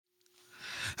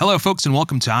Hello, folks, and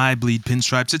welcome to I Bleed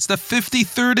Pinstripes. It's the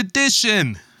 53rd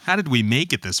edition. How did we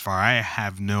make it this far? I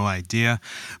have no idea.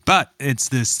 But it's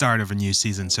the start of a new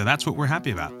season, so that's what we're happy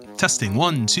about. Testing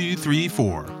 1, 2, 3,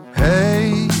 4.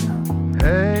 Hey,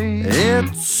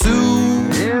 it's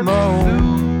Sumo.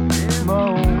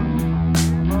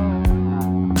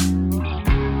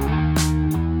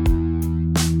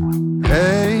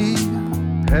 Hey,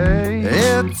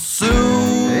 it's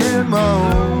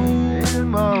Sumo.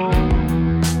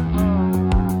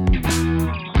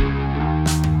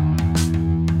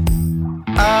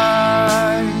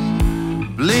 I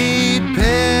bleed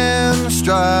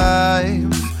pinstripes.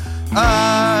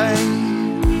 I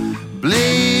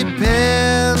bleed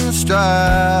pinstripes.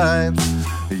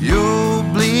 You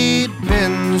bleed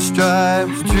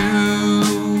pinstripes too.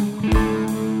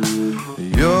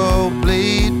 You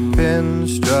bleed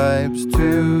pinstripes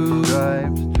too.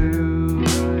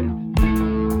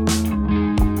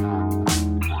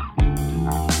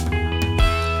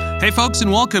 Hey, folks,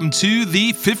 and welcome to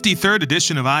the 53rd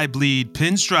edition of I Bleed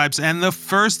Pinstripes and the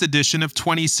first edition of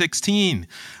 2016.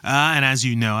 And as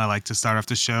you know, I like to start off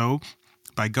the show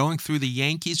by going through the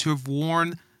Yankees who have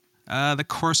worn the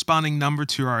corresponding number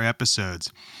to our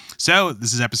episodes. So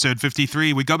this is episode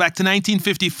 53. We go back to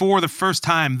 1954, the first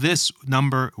time this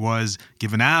number was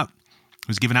given out. It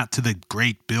was given out to the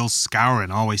great Bill Skowron.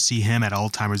 Always see him at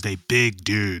Alzheimer's Day. Big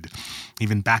dude.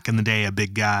 Even back in the day, a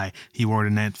big guy. He wore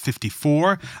it at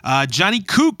 54. Johnny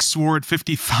Kooks wore it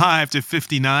 55 to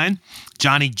 59.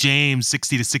 Johnny James,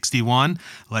 60 to 61.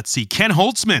 Let's see. Ken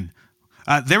Holtzman.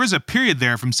 There was a period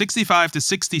there from 65 to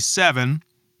 67.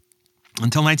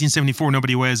 Until 1974,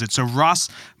 nobody wears it. So Ross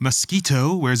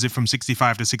Mosquito wears it from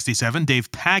 65 to 67.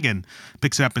 Dave Pagan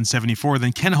picks it up in 74.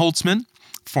 Then Ken Holtzman,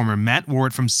 former Met, wore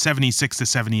it from 76 to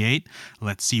 78.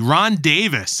 Let's see. Ron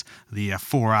Davis, the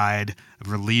four-eyed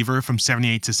reliever, from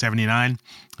 78 to 79.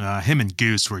 Him and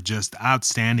Goose were just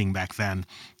outstanding back then.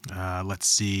 Let's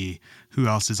see. Who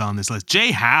else is on this list?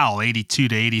 Jay Howell, 82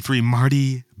 to 83.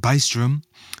 Marty Bystrom,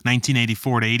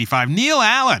 1984 to 85. Neil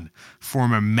Allen,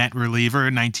 former Met reliever,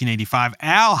 1985.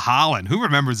 Al Holland. Who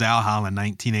remembers Al Holland,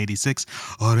 1986.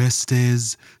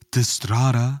 Orestes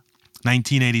Destrada,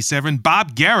 1987.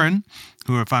 Bob Guerin,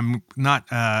 who, if I'm not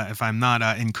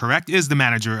incorrect, is the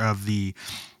manager of the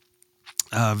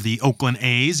Oakland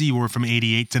A's. He wore from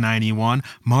 88 to 91.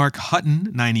 Mark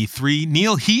Hutton, 93.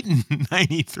 Neil Heaton,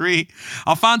 93.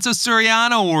 Alfonso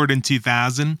Soriano wore it in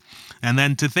 2000. And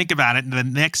then to think about it, the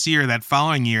next year, that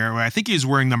following year, where I think he was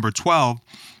wearing number 12,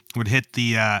 would hit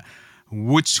the,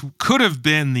 which could have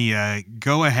been the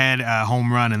go-ahead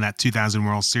home run in that 2000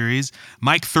 World Series.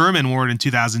 Mike Thurman wore it in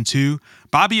 2002.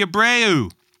 Bobby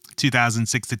Abreu,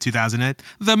 2006 to 2008.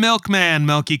 The Milkman,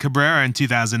 Melky Cabrera, in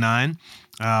 2009.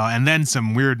 And then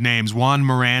some weird names. Juan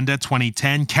Miranda,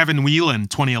 2010. Kevin Whelan,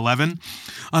 2011.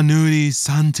 Anuri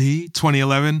Santi,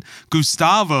 2011.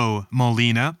 Gustavo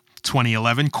Molina,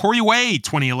 2011. Corey Wade,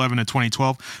 2011 to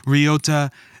 2012.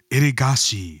 Ryota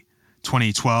Irigashi,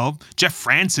 2012. Jeff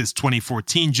Francis,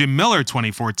 2014. Jim Miller,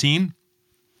 2014.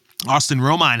 Austin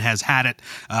Romine has had it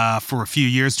for a few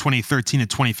years, 2013 to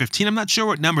 2015. I'm not sure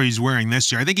what number he's wearing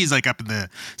this year. I think he's like up in the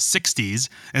 60s.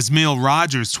 Esmil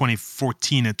Rogers,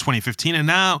 2014 to 2015. And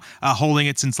now holding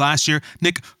it since last year,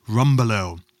 Nick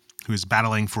Rumbelow, who is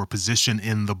battling for position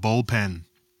in the bullpen.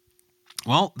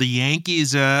 Well, the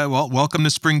Yankees, welcome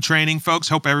to spring training, folks.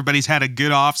 Hope everybody's had a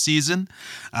good off season.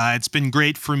 It's been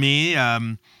great for me.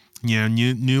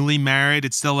 Newly married.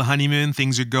 It's still a honeymoon.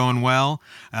 Things are going well.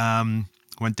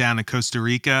 Went down to Costa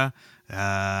Rica.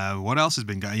 What else has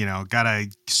been going? Got a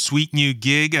sweet new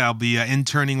gig. I'll be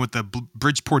interning with the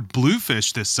Bridgeport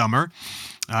Bluefish this summer,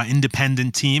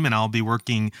 independent team, and I'll be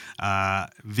working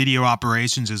video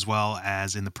operations as well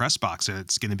as in the press box. So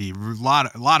it's going to be a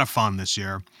lot of fun this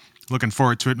year. Looking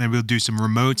forward to it. Maybe we'll do some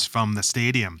remotes from the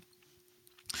stadium.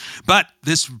 But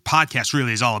this podcast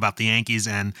really is all about the Yankees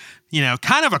and,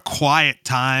 kind of a quiet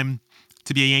time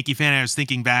to be a Yankee fan. I was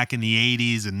thinking back in the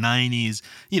 80s and 90s,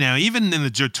 even in the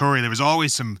Joe Torre, there was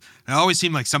always it always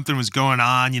seemed like something was going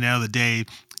on, the day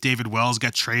David Wells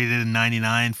got traded in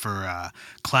 99 for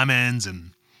Clemens,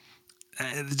 and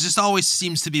it just always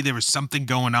seems to be there was something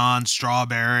going on,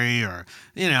 Strawberry or,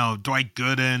 Dwight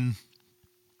Gooden,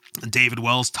 David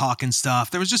Wells talking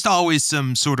stuff. There was just always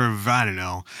some sort of,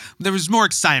 there was more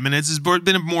excitement. It's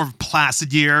been a more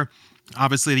placid year.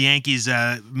 Obviously, the Yankees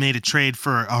made a trade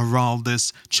for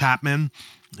Aroldis Chapman,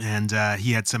 and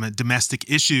he had some domestic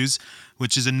issues,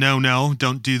 which is a no-no.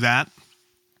 Don't do that.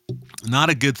 Not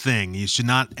a good thing. You should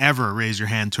not ever raise your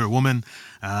hand to a woman.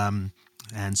 And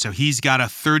so he's got a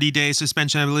 30-day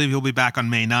suspension, I believe. He'll be back on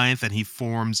May 9th, and he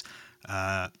forms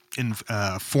in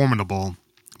formidable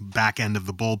back end of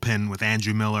the bullpen with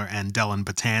Andrew Miller and Dellin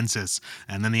Betances.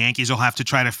 And then the Yankees will have to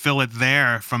try to fill it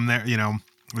there from there,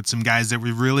 with some guys that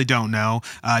we really don't know.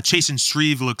 Chasen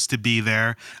Shreve looks to be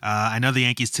there. I know the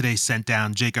Yankees today sent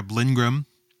down Jacob Lindgren,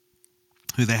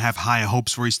 who they have high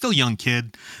hopes for. He's still a young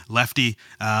kid, lefty,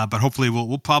 but hopefully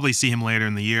we'll probably see him later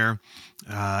in the year.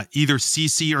 Either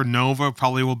CC or Nova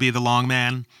probably will be the long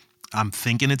man. I'm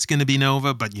thinking it's going to be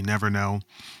Nova, but you never know.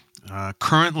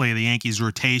 Currently, the Yankees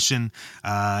rotation,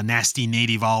 Nasty Nate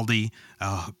Eovaldi,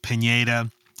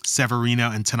 Pineda, Severino,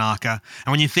 and Tanaka.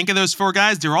 And when you think of those four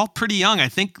guys, they're all pretty young. I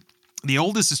think the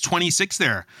oldest is 26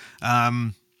 there.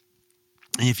 And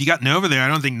if you got Nova there, I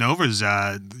don't think Nova's,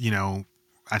 I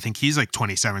think he's like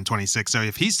 27, 26. So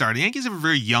if he's starting, the Yankees have a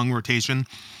very young rotation.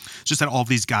 It's just that all of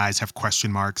these guys have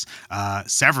question marks.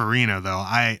 Severino, though,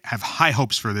 I have high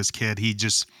hopes for this kid. He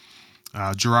just...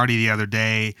 Girardi the other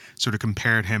day sort of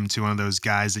compared him to one of those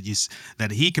guys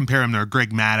that he compared him to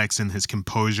Greg Maddux in his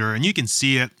composure, and you can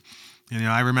see it.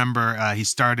 I remember he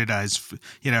started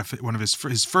one of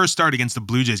his first start against the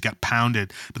Blue Jays got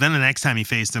pounded, but then the next time he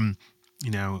faced him,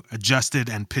 adjusted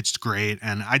and pitched great,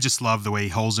 and I just love the way he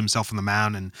holds himself on the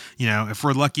mound. And if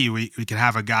we're lucky, we could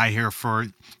have a guy here for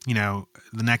the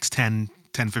next 10,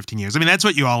 15 years. I mean, that's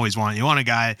what you always want. You want a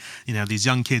guy, these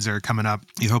young kids that are coming up,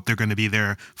 you hope they're going to be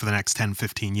there for the next 10,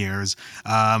 15 years.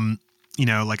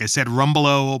 Like I said,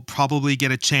 Rumbelow will probably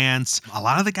get a chance. A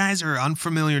lot of the guys are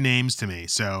unfamiliar names to me.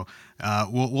 So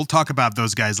we'll talk about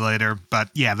those guys later. But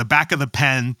yeah, the back of the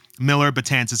pen, Miller,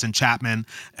 Betances, and Chapman,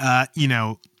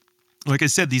 like I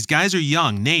said, these guys are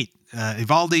young. Nate,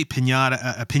 Eovaldi,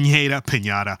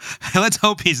 Pineda. Let's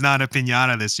hope he's not a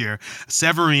Pinata this year.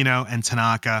 Severino and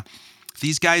Tanaka.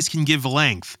 These guys can give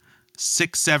length,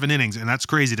 6-7 innings, and that's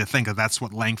crazy to think of. That's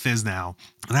what length is now.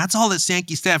 And that's all this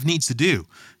Yankee staff needs to do.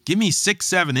 Give me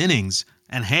 6-7 innings,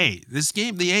 and hey, this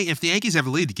game, if the Yankees have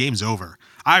a lead, the game's over.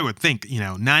 I would think,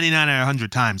 99 out of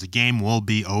 100 times, the game will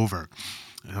be over.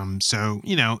 So,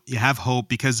 you have hope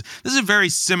because this is a very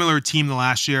similar team to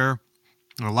last year.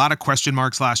 A lot of question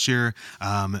marks last year.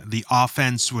 The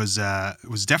offense was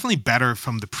definitely better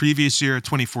from the previous year,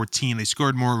 2014. They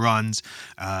scored more runs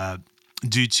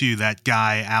due to that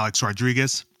guy, Alex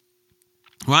Rodriguez,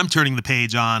 who I'm turning the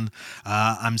page on.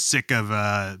 I'm sick of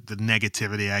the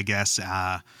negativity, I guess,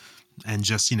 and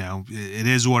just, it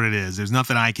is what it is. There's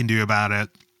nothing I can do about it.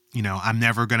 I'm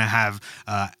never going to have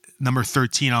number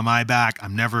 13 on my back.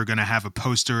 I'm never going to have a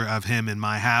poster of him in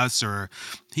my house, or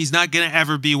he's not going to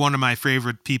ever be one of my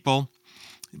favorite people.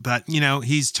 But,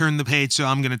 he's turned the page, so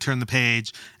I'm going to turn the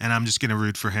page, and I'm just going to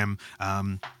root for him.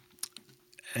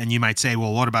 And you might say,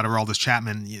 well, what about Aroldis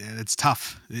Chapman? It's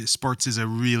tough. Sports is a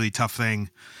really tough thing.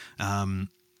 And,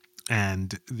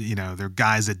 there are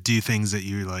guys that do things that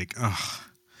you're like, ugh,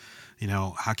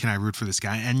 how can I root for this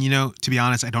guy? And, to be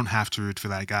honest, I don't have to root for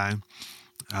that guy.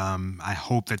 I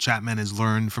hope that Chapman has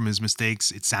learned from his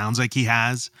mistakes. It sounds like he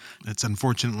has. It's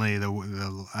unfortunately I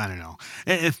don't know.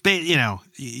 If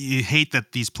you hate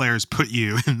that these players put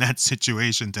you in that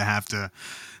situation to have to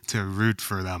root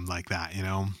for them like that.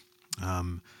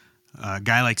 A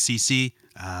guy like CC,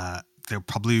 there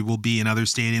probably will be in other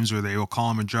stadiums where they will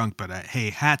call him a drunk. But hey,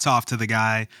 hats off to the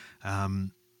guy.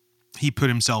 He put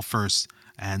himself first,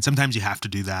 and sometimes you have to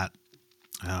do that.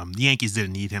 The Yankees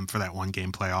didn't need him for that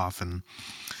one-game playoff, and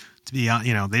to be,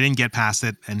 they didn't get past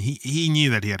it, and he knew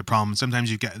that he had a problem.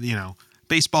 Sometimes you get,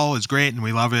 baseball is great and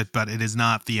we love it, but it is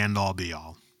not the end-all,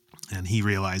 be-all. And he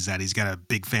realized that. He's got a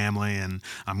big family, and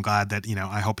I'm glad that,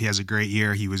 I hope he has a great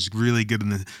year. He was really good in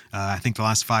the, I think the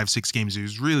last 5-6 games, he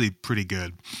was really pretty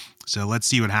good. So let's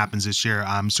see what happens this year.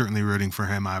 I'm certainly rooting for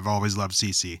him. I've always loved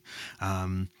CC.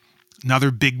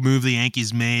 Another big move the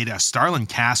Yankees made, Starlin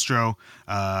Castro.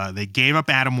 They gave up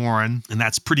Adam Warren, and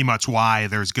that's pretty much why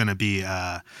there's going to be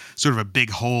sort of a big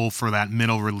hole for that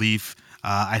middle relief.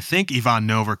 I think Ivan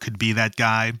Nova could be that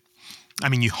guy. I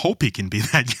mean, you hope he can be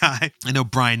that guy. I know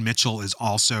Brian Mitchell is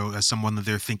also someone that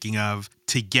they're thinking of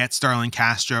to get Starlin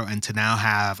Castro and to now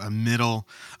have a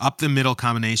up the middle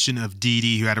combination of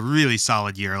Didi, who had a really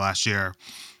solid year last year.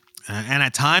 And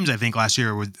at times, I think last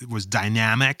year was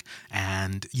dynamic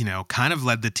and, kind of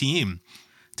led the team.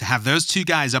 To have those two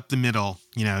guys up the middle,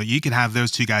 you could have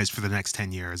those two guys for the next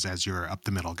 10 years as your up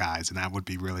the middle guys, and that would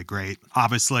be really great.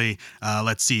 Obviously,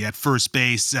 let's see, at first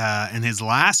base, in his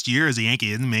last year as a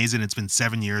Yankee, it's amazing. It's been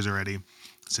 7 years already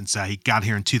since he got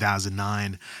here in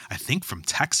 2009, I think from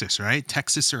Texas, right?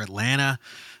 Texas or Atlanta.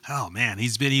 Oh, man,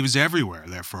 he was everywhere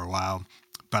there for a while.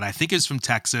 But I think it was from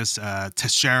Texas.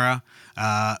 Teixeira,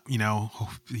 he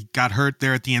got hurt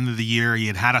there at the end of the year. He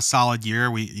had a solid year.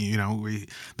 The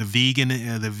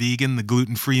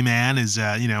gluten-free man is,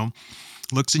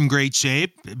 looks in great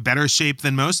shape, better shape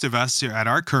than most of us at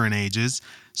our current ages.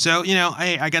 So,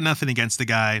 I got nothing against the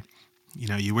guy.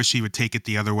 You wish he would take it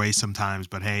the other way sometimes,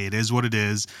 but hey, it is what it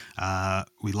is.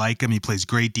 We like him. He plays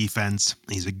great defense.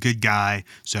 He's a good guy.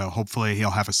 So hopefully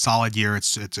he'll have a solid year.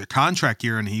 It's a contract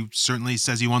year, and he certainly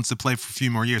says he wants to play for a few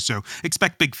more years. So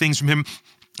expect big things from him.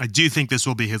 I do think this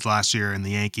will be his last year in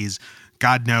the Yankees.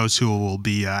 God knows who will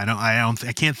be. I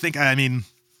can't think. I mean,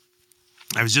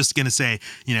 I was just going to say,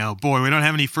 boy, we don't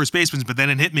have any first basemen, but then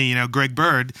it hit me, Greg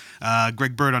Bird.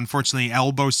 Greg Bird, unfortunately,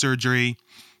 elbow surgery.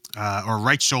 Or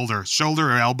right shoulder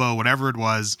or elbow, whatever it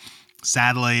was,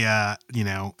 sadly,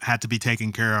 had to be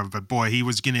taken care of. But boy, he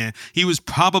was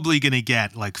probably gonna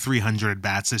get like 300 at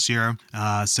bats this year.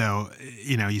 So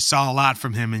you saw a lot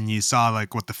from him, and you saw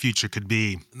like what the future could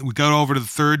be. We go over to the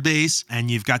third base, and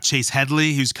you've got Chase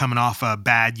Headley, who's coming off a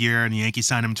bad year, and the Yankees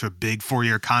signed him to a big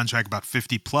 4-year contract, about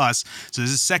 50 plus. So this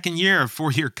is his second year of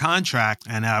 4-year contract,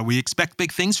 and we expect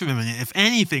big things from him. And if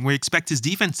anything, we expect his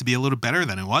defense to be a little better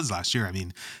than it was last year. I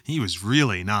mean, he was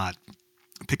really not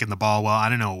picking the ball well. I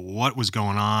don't know what was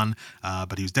going on,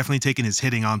 but he was definitely taking his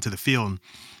hitting onto the field.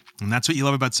 And that's what you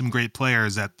love about some great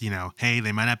players, that, hey,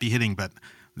 they might not be hitting, but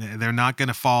they're not going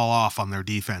to fall off on their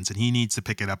defense. And he needs to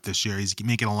pick it up this year. He's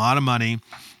making a lot of money.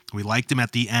 We liked him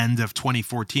at the end of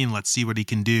 2014. Let's see what he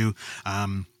can do.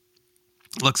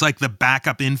 Looks like the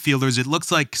backup infielders, it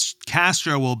looks like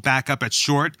Castro will back up at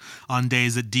short on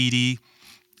days that Didi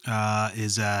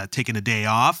is taking a day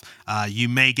off. You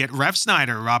may get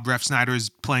Refsnyder. Rob Refsnyder is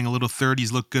playing a little third.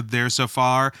 He's looked good there so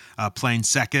far, playing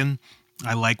second.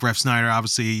 I like Refsnyder.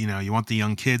 Obviously, you want the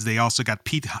young kids. They also got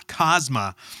Pete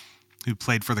Kozma, who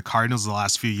played for the Cardinals the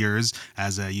last few years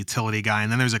as a utility guy.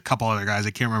 And then there's a couple other guys.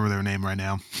 I can't remember their name right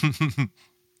now.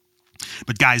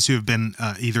 But guys who have been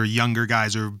either younger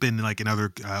guys or been like in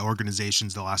other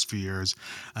organizations the last few years.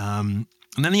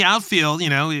 And then the outfield,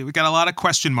 we got a lot of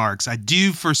question marks. I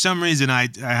do, for some reason, I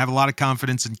have a lot of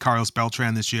confidence in Carlos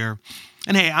Beltran this year.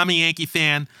 And hey, I'm a Yankee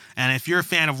fan, and if you're a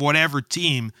fan of whatever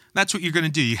team, that's what you're going to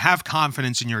do. You have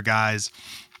confidence in your guys.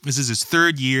 This is his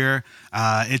third year.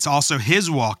 It's also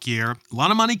his walk year. A lot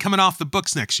of money coming off the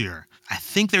books next year. I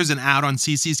think there's an out on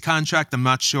CC's contract. I'm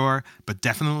not sure, but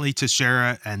definitely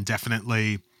Teixeira and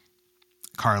definitely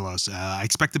Carlos. I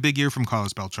expect a big year from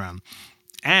Carlos Beltran.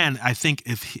 And I think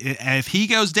if he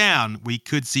goes down, we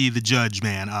could see the Judge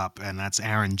man up, and that's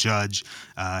Aaron Judge.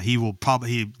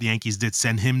 The Yankees did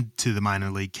send him to the minor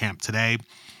league camp today,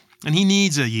 and he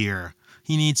needs a year.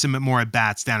 He needs some more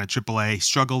at-bats down at AAA. He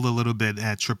struggled a little bit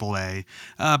at AAA,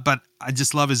 but I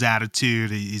just love his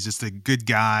attitude. He's just a good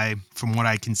guy from what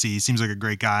I can see. He seems like a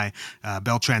great guy.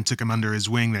 Beltran took him under his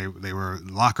wing. They were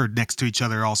lockered next to each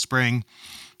other all spring.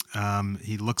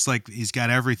 He looks like he's got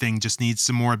everything, just needs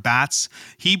some more bats.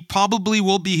 He probably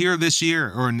will be here this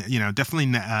year, or, definitely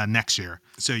next year.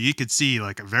 So you could see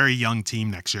like a very young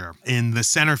team next year. In the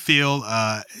center field,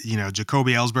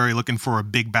 Jacoby Ellsbury, looking for a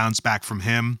big bounce back from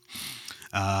him.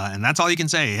 And that's all you can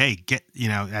say. Hey,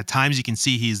 at times you can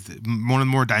see he's one of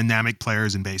the more dynamic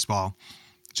players in baseball.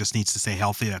 Just needs to stay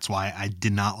healthy. That's why I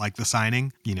did not like the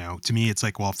signing. To me, it's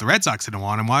like, well, if the Red Sox didn't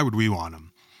want him, why would we want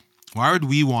him? Why would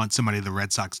we want somebody the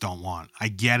Red Sox don't want? I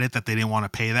get it that they didn't want to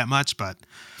pay that much, but,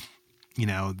 they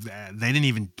didn't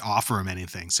even offer him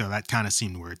anything. So that kind of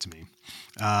seemed weird to me.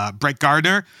 Brett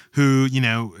Gardner, who,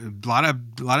 a lot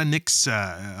of nicks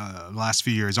last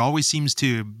few years,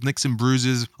 nicks and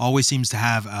bruises, always seems to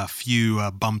have a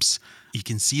few bumps. You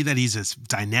can see that he's a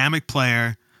dynamic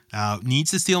player,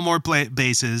 needs to steal more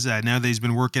bases. I know that he's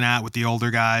been working out with the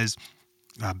older guys.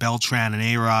 Beltran and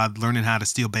A-Rod, learning how to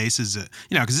steal bases,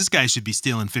 because this guy should be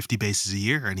stealing 50 bases a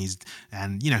year, and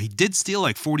he did steal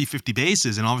like 40, 50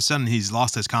 bases, and all of a sudden he's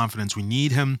lost his confidence. We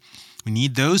need him. We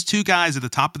need those two guys at the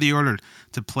top of the order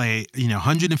to play,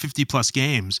 150 plus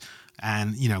games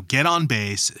and, get on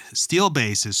base, steal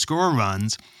bases, score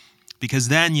runs, because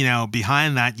then,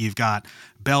 behind that you've got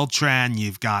Beltran,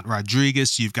 you've got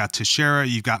Rodriguez, you've got Teixeira,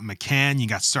 you've got McCann, you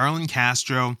got Starlin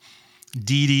Castro,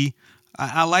 Didi.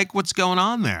 I like what's going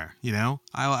on there,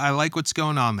 I like what's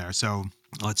going on there. So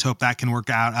let's hope that can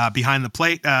work out. Behind the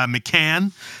plate,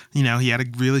 McCann, he had a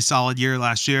really solid year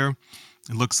last year.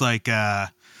 It looks like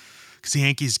because the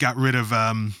Yankees got rid of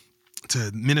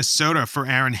to Minnesota for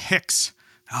Aaron Hicks.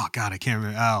 Oh, God, I can't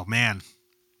remember. Oh, man.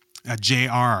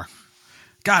 JR.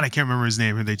 God, I can't remember his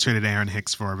name who they traded Aaron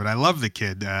Hicks for, but I love the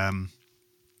kid.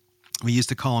 We used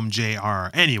to call him JR.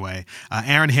 Anyway,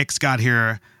 Aaron Hicks got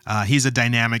here. He's a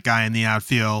dynamic guy in the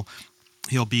outfield.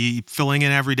 He'll be filling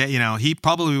in every day. He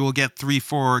probably will get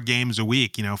 3-4 games a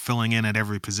week, filling in at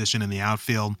every position in the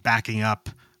outfield, backing up.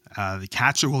 The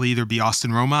catcher will either be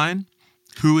Austin Romine,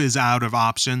 who is out of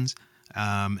options.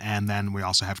 And then we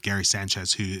also have Gary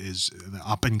Sanchez, who is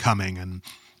up and coming, and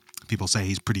people say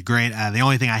he's pretty great. The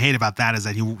only thing I hate about that is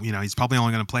that he's probably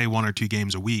only going to play 1 or 2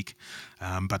 games a week.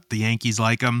 But the Yankees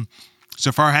like him.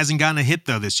 So far, hasn't gotten a hit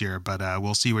though this year, but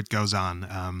we'll see what goes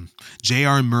on.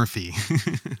 J.R. Murphy.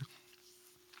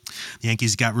 The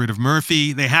Yankees got rid of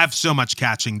Murphy. They have so much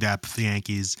catching depth, the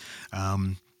Yankees.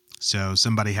 So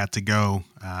somebody had to go.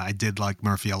 I did like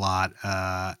Murphy a lot,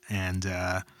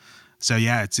 so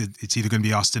yeah, it's either going to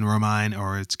be Austin Romine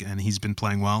and he's been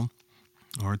playing well,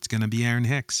 or it's going to be Aaron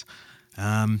Hicks.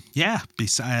 That's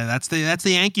the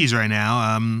Yankees right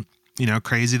now.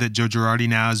 Crazy that Joe Girardi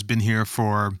now has been here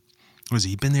for.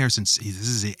 He been there since? This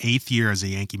is the 8th year as a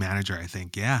Yankee manager, I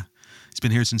think. Yeah, he's been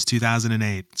here since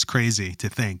 2008. It's crazy to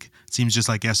think. It seems just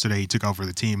like yesterday he took over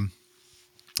the team.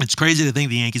 It's crazy to think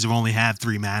the Yankees have only had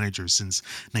 3 managers since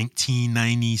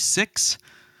 1996.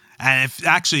 And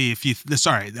if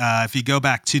you go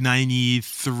back to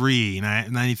 93,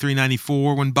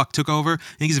 94 when Buck took over,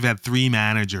 Yankees have had 3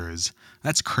 managers.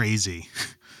 That's crazy.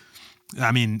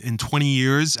 I mean, in 20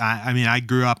 years, I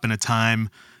grew up in a time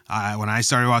when I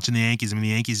started watching the Yankees. The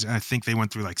Yankees, I think they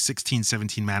went through like 16,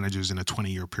 17 managers in a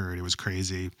 20-year period. It was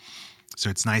crazy. So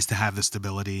it's nice to have the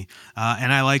stability.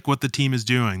 And I like what the team is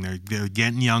doing. They're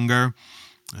getting younger.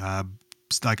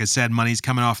 Like I said, money's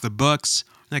coming off the books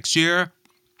next year.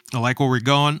 I like where we're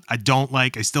going. I still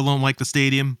don't like the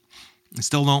stadium. I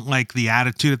still don't like the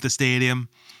attitude at the stadium.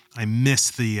 I miss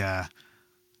that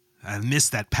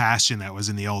passion that was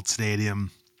in the old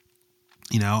stadium.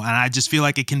 And I just feel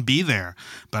like it can be there.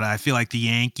 But I feel like the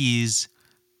Yankees,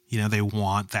 they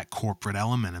want that corporate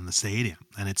element in the stadium,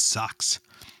 and it sucks.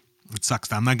 It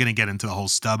sucks. I'm not going to get into the whole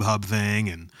StubHub thing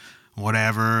and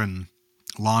whatever, and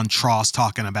Lon Tross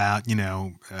talking about,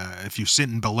 if you're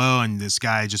sitting below and this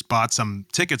guy just bought some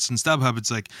tickets in StubHub,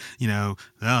 it's like, oh,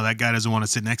 that guy doesn't want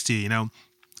to sit next to you,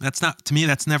 That's not, to me,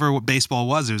 that's never what baseball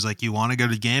was. It was like you want to go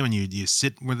to the game and you're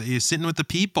sitting with the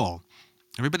people.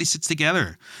 Everybody sits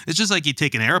together. It's just like you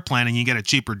take an airplane and you get a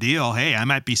cheaper deal. Hey, I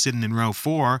might be sitting in row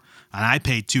 4 and I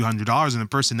paid $200 and the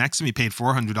person next to me paid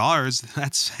 $400.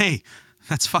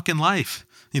 That's fucking life,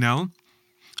 And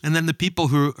then the people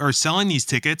who are selling these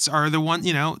tickets are the one,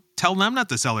 tell them not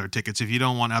to sell their tickets if you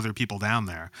don't want other people down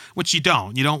there, which you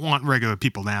don't. You don't want regular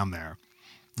people down there.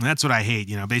 And that's what I hate.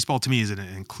 Baseball to me is an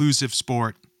inclusive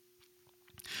sport.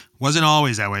 Wasn't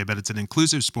always that way, but it's an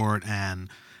inclusive sport, and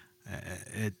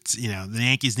it's, the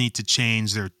Yankees need to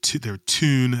change their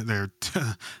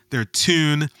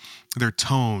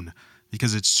tone,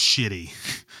 because it's shitty.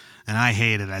 And I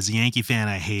hate it. As a Yankee fan,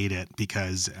 I hate it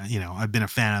because, I've been a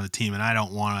fan of the team, and I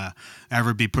don't want to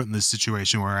ever be put in this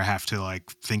situation where I have to,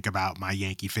 think about my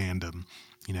Yankee fandom,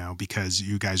 because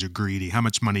you guys are greedy. How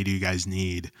much money do you guys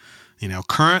need?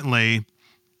 Currently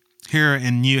here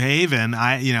in New Haven,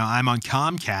 I'm on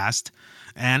Comcast,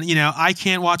 and, I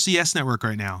can't watch the Yes Network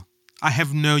right now. I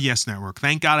have no Yes Network.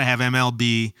 Thank God I have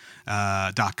MLB.com.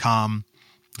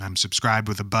 I'm subscribed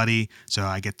with a buddy, so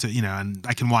I get to, and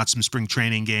I can watch some spring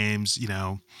training games,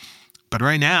 But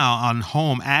right now,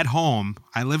 at home,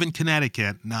 I live in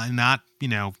Connecticut, not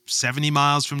 70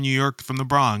 miles from New York, from the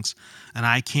Bronx, and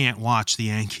I can't watch the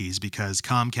Yankees because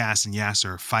Comcast and Yes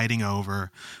are fighting over,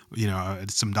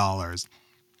 some dollars.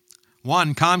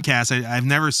 One, Comcast, I've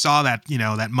never saw that,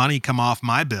 that money come off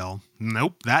my bill.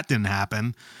 Nope, that didn't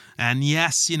happen. And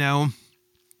Yes,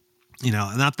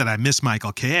 not that I miss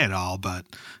Michael Kay at all, but,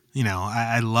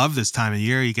 I love this time of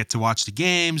year. You get to watch the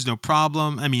games, no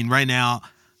problem. Right now,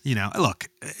 look,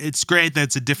 it's great that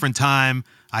it's a different time.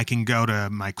 I can go to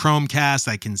my Chromecast.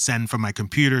 I can send from my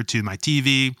computer to my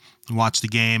TV and watch the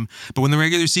game. But when the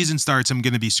regular season starts, I'm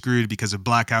going to be screwed because of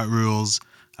blackout rules.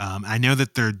 I know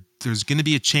that there's going to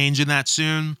be a change in that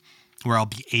soon where I'll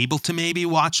be able to maybe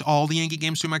watch all the Yankee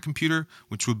games through my computer,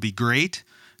 which would be great.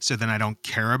 So then I don't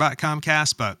care about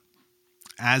Comcast, but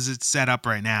as it's set up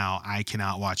right now, I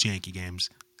cannot watch Yankee games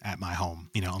at my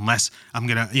home, unless I'm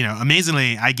going to,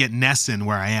 amazingly, I get NESN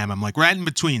where I am. I'm right in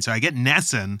between. So I get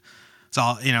NESN.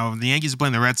 So the Yankees are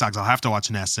playing the Red Sox, I'll have to watch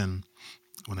NESN.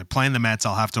 When they're playing the Mets,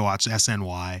 I'll have to watch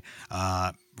SNY.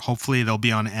 Hopefully they'll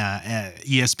be on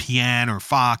ESPN or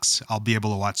Fox. I'll be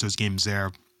able to watch those games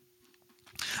there.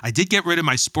 I did get rid of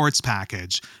my sports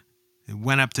package. It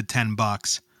went up to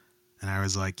 $10. And I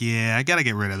was like, yeah, I got to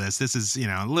get rid of this. This is,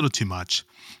 a little too much,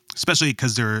 especially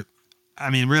because really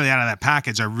out of that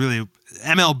package,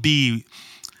 MLB,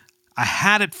 I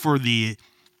had it for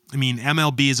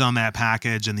MLB is on that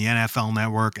package and the NFL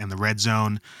Network and the Red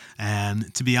Zone.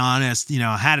 And to be honest,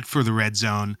 I had it for the Red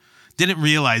Zone. Didn't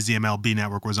realize the MLB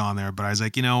Network was on there, but I was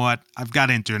like, you know what? I've got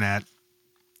internet.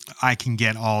 I can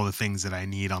get all the things that I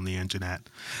need on the internet.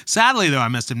 Sadly, though, I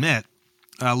must admit,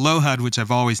 LowHUD, which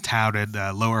I've always touted,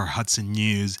 Lower Hudson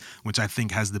News, which I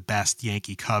think has the best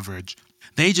Yankee coverage,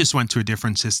 they just went to a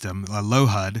different system.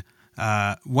 LowHUD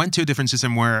went to a different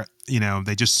system where,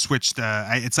 they just switched.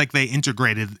 It's like they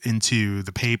integrated into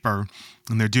the paper,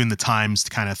 and they're doing the Times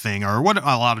kind of thing, or what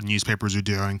a lot of newspapers are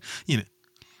doing. You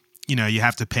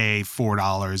have to pay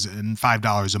 $4 and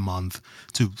 $5 a month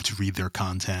to read their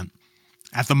content.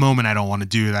 At the moment, I don't want to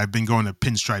do it. I've been going to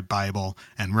Pinstripe Bible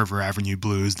and River Avenue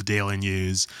Blues, the Daily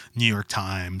News, New York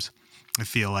Times. I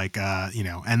feel like,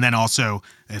 and then also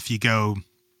if you go,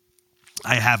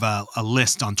 I have a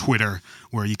list on Twitter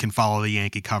where you can follow the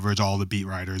Yankee coverage. All the beat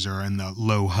writers are in the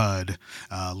LowHUD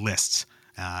lists,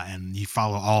 and you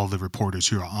follow all the reporters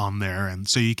who are on there. And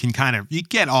so you can you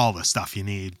get all the stuff you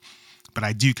need. But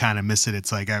I do kind of miss it.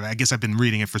 It's like, I guess I've been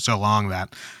reading it for so long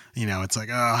that, it's like,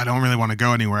 I don't really want to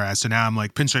go anywhere. So now I'm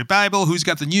like, Pinstripe Bible, who's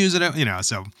got the news?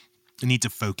 So I need to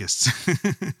focus.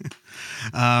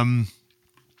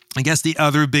 I guess the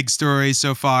other big story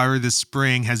so far this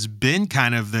spring has been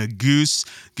kind of the Goose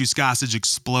Gossage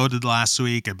exploded last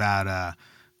week about,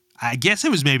 I guess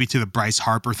it was maybe to the Bryce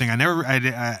Harper thing.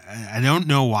 I don't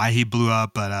know why he blew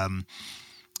up, but,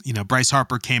 Bryce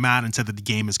Harper came out and said that the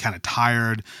game is kind of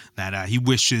tired, that he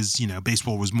wishes,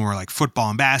 baseball was more like football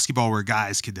and basketball where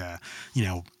guys could,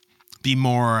 be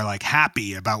more like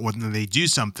happy about when they do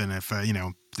something. If,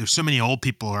 there's so many old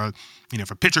people or, if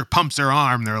a pitcher pumps their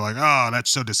arm, they're like, oh, that's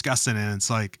so disgusting. And it's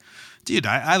like, dude,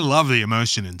 I love the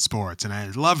emotion in sports and I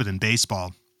love it in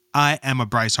baseball. I am a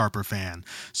Bryce Harper fan.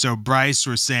 So Bryce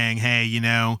was saying, hey,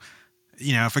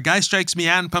 if a guy strikes me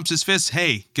out and pumps his fist,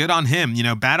 hey, good on him.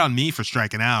 Bad on me for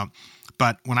striking out.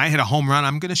 But when I hit a home run,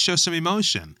 I'm going to show some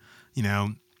emotion.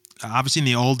 Obviously in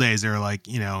the old days, they were like,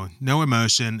 no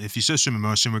emotion. If you show some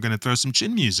emotion, we're going to throw some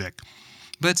chin music.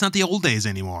 But it's not the old days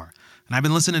anymore. And I've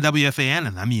been listening to WFAN,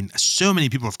 and so many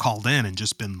people have called in and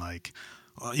just been like,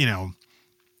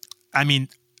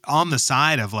 on the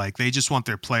side of like, they just want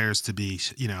their players to be,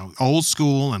 old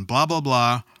school and blah, blah,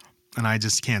 blah. And I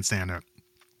just can't stand it.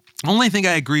 Only thing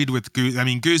I agreed with Goose,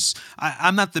 Goose,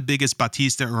 I'm not the biggest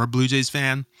Bautista or Blue Jays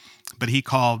fan, but he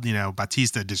called,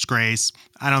 Bautista a disgrace.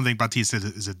 I don't think Bautista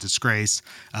is a disgrace.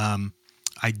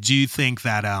 I do think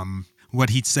that what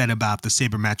he said about the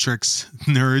sabermetrics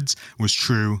nerds was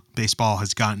true. Baseball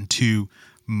has gotten too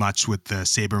much with the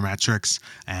sabermetrics,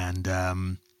 and,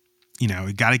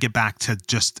 we got to get back to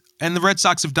just... And the Red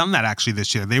Sox have done that actually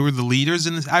this year. They were the leaders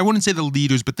in this. I wouldn't say the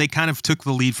leaders, but they kind of took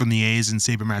the lead from the A's in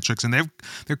sabermetrics, and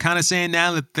they're kind of saying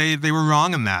now that they were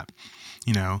wrong in that.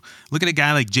 Look at a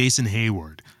guy like Jason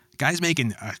Hayward. Guy's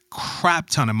making a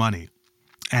crap ton of money,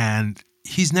 and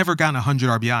he's never gotten 100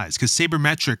 RBIs because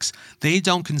sabermetrics, they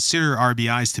don't consider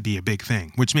RBIs to be a big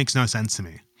thing, which makes no sense to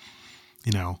me.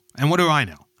 And what do I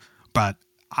know? But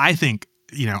I think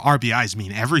RBIs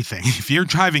mean everything. If you're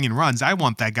driving in runs, I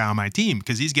want that guy on my team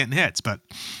because he's getting hits. But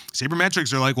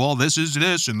sabermetrics are like, well, this is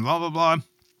this and blah, blah, blah.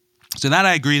 So that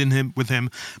I agreed with him.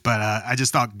 But I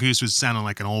just thought Goose was sounding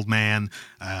like an old man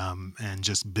and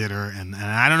just bitter. And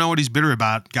I don't know what he's bitter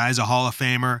about. Guy's a Hall of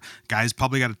Famer. Guy's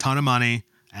probably got a ton of money.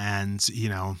 And,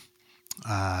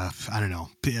 I don't know.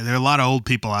 There are a lot of old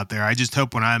people out there. I just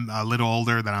hope when I'm a little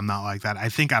older that I'm not like that. I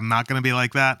think I'm not going to be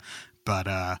like that.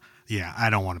 But, yeah, I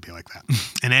don't want to be like that.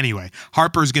 And anyway,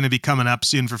 Harper's going to be coming up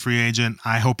soon for free agent.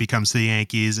 I hope he comes to the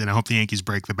Yankees, and I hope the Yankees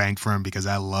break the bank for him because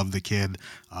I love the kid.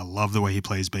 I love the way he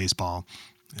plays baseball.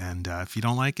 And if you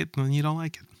don't like it, then you don't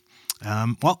like it.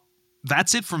 Well,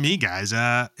 that's it for me, guys.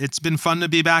 It's been fun to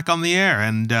be back on the air,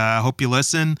 and I hope you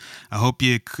listen. I hope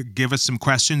you give us some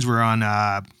questions. We're on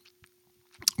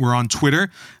Twitter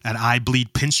at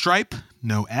iBleedPinstripe,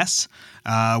 no S.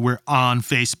 We're on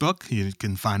Facebook. You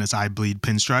can find us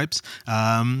iBleedPinstripes.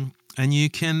 And you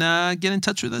can get in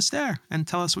touch with us there and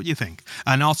tell us what you think.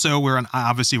 And also, we're on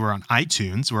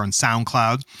iTunes. We're on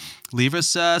SoundCloud. Leave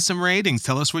us some ratings.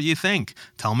 Tell us what you think.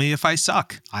 Tell me if I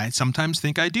suck. I sometimes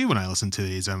think I do when I listen to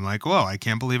these. I'm like, whoa, I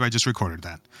can't believe I just recorded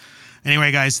that.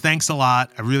 Anyway, guys, thanks a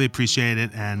lot. I really appreciate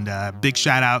it. And big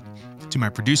shout out to my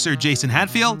producer, Jason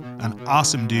Hadfield, an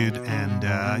awesome dude. And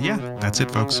yeah, that's it,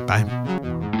 folks. Bye.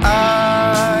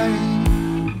 I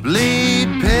bleed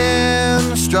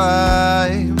pinstripes.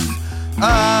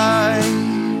 I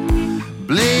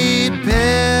bleed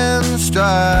pinstripes.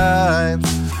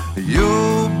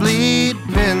 You bleed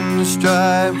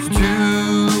pinstripes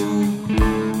too.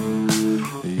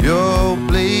 You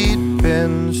bleed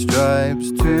pinstripes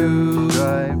too.